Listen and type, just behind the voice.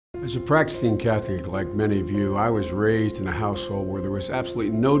As a practicing Catholic, like many of you, I was raised in a household where there was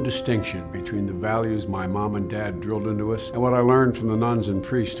absolutely no distinction between the values my mom and dad drilled into us and what I learned from the nuns and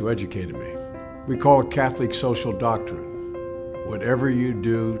priests who educated me. We call it Catholic social doctrine. Whatever you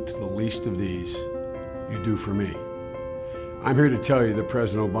do to the least of these, you do for me. I'm here to tell you that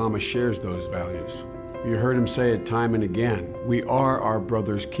President Obama shares those values. You heard him say it time and again. We are our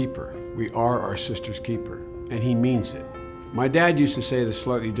brother's keeper. We are our sister's keeper. And he means it. My dad used to say it a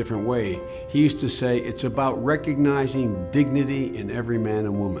slightly different way. He used to say it's about recognizing dignity in every man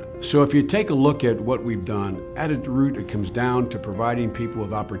and woman. So if you take a look at what we've done, at its root it comes down to providing people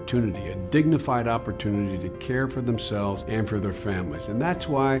with opportunity, a dignified opportunity to care for themselves and for their families. And that's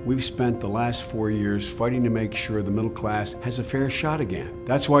why we've spent the last 4 years fighting to make sure the middle class has a fair shot again.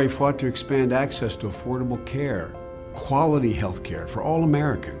 That's why we fought to expand access to affordable care, quality health care for all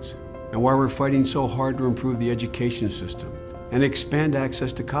Americans. And why we're fighting so hard to improve the education system and expand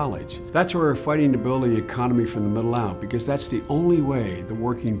access to college. That's why we're fighting to build the economy from the middle out, because that's the only way the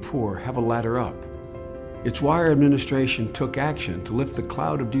working poor have a ladder up. It's why our administration took action to lift the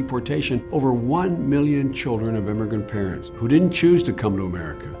cloud of deportation over 1 million children of immigrant parents who didn't choose to come to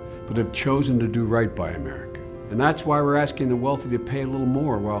America, but have chosen to do right by America. And that's why we're asking the wealthy to pay a little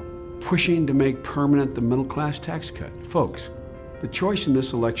more while pushing to make permanent the middle class tax cut. Folks, the choice in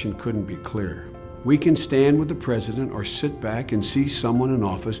this election couldn't be clearer. We can stand with the president or sit back and see someone in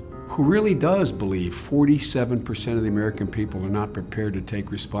office who really does believe 47% of the American people are not prepared to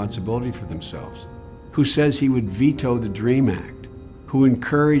take responsibility for themselves, who says he would veto the DREAM Act, who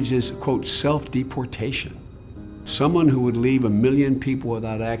encourages, quote, self-deportation, someone who would leave 1 million people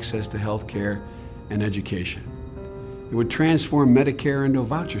without access to health care and education. It would transform Medicare into a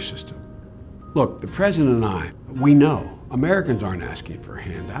voucher system. Look, the president and I, we know Americans aren't asking for a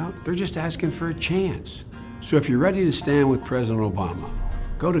handout. They're just asking for a chance. So if you're ready to stand with President Obama,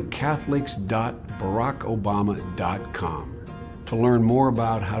 go to Catholics.barackobamadotcom to learn more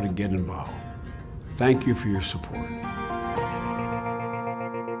about how to get involved. Thank you for your support.